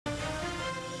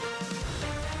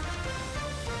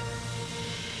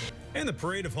And the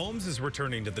Parade of Homes is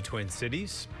returning to the Twin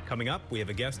Cities. Coming up, we have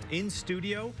a guest in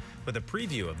studio with a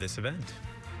preview of this event.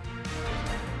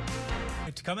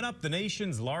 Coming up, the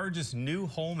nation's largest new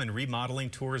home and remodeling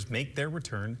tours make their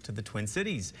return to the Twin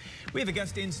Cities. We have a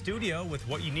guest in studio with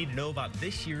what you need to know about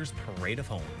this year's Parade of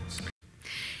Homes.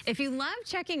 If you love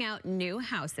checking out new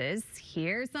houses,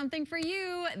 here's something for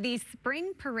you. The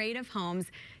Spring Parade of Homes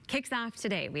kicks off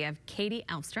today. We have Katie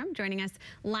Elfstrom joining us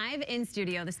live in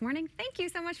studio this morning. Thank you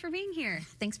so much for being here.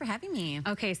 Thanks for having me.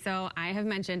 Okay, so I have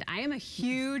mentioned I am a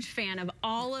huge fan of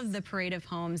all of the Parade of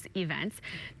Homes events.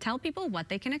 Tell people what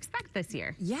they can expect this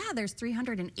year. Yeah, there's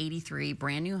 383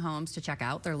 brand new homes to check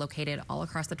out. They're located all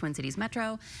across the Twin Cities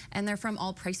metro, and they're from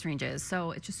all price ranges.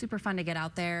 So it's just super fun to get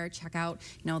out there, check out,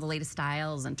 the latest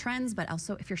styles and trends, but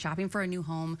also if you're shopping for a new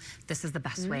home, this is the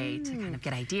best way to kind of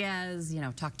get ideas,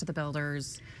 talk to the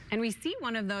builders. And we see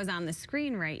one of those on the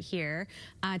screen right here.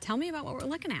 Tell me about what we're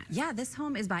looking at. Yeah, this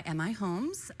home is by MI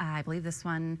Homes. I believe this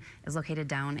one is located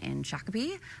down in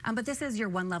Shakopee. But this is your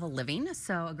one-level living,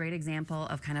 so a great example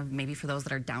of kind of maybe for those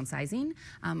that are downsizing,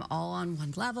 all on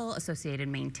one level, associated,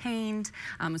 maintained.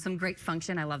 Some great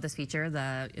function. I love this feature,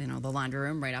 the laundry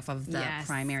room right off of the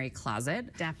primary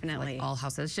closet. Definitely. Like all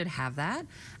houses should have that.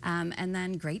 And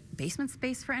then great basement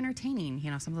space for entertaining.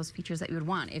 Some of those features that you would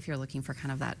want if you're looking for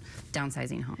kind of that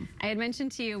downsizing home. I had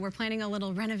mentioned to you we're planning a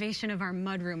little renovation of our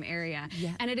mudroom area.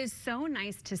 Yeah. And it is so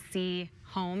nice to see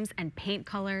homes and paint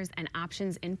colors and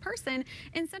options in person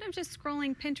instead of just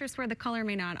scrolling Pinterest where the color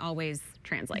may not always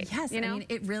translate. Yes, I mean,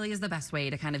 it really is the best way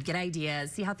to kind of get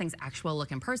ideas, see how things actually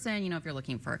look in person, if you're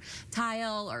looking for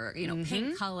tile or,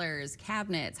 paint colors,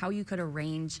 cabinets, how you could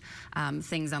arrange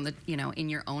things on the, in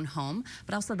your own home.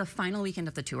 But also the final weekend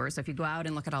of the tour, so if you go out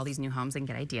and look at all these new homes and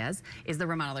get ideas, is the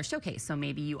Remodeler Showcase. So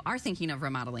maybe you are thinking of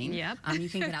remodeling. Yep. You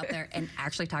can get out there and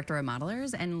actually talk to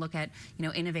remodelers and look at,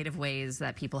 innovative ways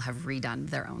that people have redone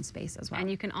their own space as well.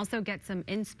 And you can also get some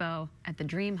inspo at the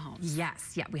Dream Homes.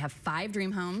 Yes, yeah, we have 5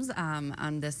 Dream Homes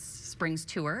on this spring's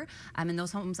tour, and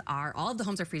those homes all of the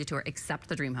homes are free to tour except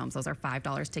the Dream Homes. Those are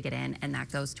 $5 to get in, and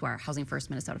that goes to our Housing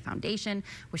First Minnesota Foundation,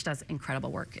 which does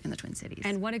incredible work in the Twin Cities.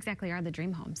 And what exactly are the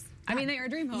Dream Homes? I mean, they are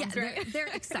Dream Homes, yeah, right?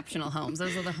 They're exceptional homes.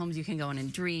 Those are the homes you can go in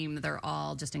and dream. They're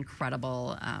all just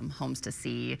incredible homes to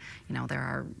see. There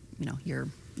are,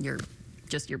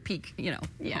 just your peak,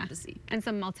 home to see. And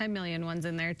some multi-million ones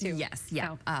in there too. Yes,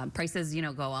 yeah. So. Prices,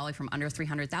 go all the way from under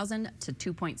 $300,000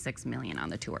 to $2.6 million on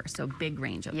the tour. So big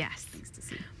range of things to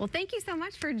see. Well, thank you so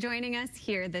much for joining us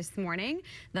here this morning.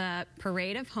 The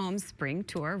Parade of Homes Spring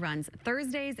Tour runs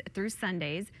Thursdays through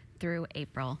Sundays through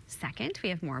April 2nd. We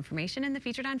have more information in the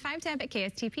Featured on 5 tab at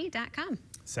KSTP.com.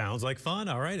 Sounds like fun.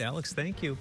 All right, Alex, thank you.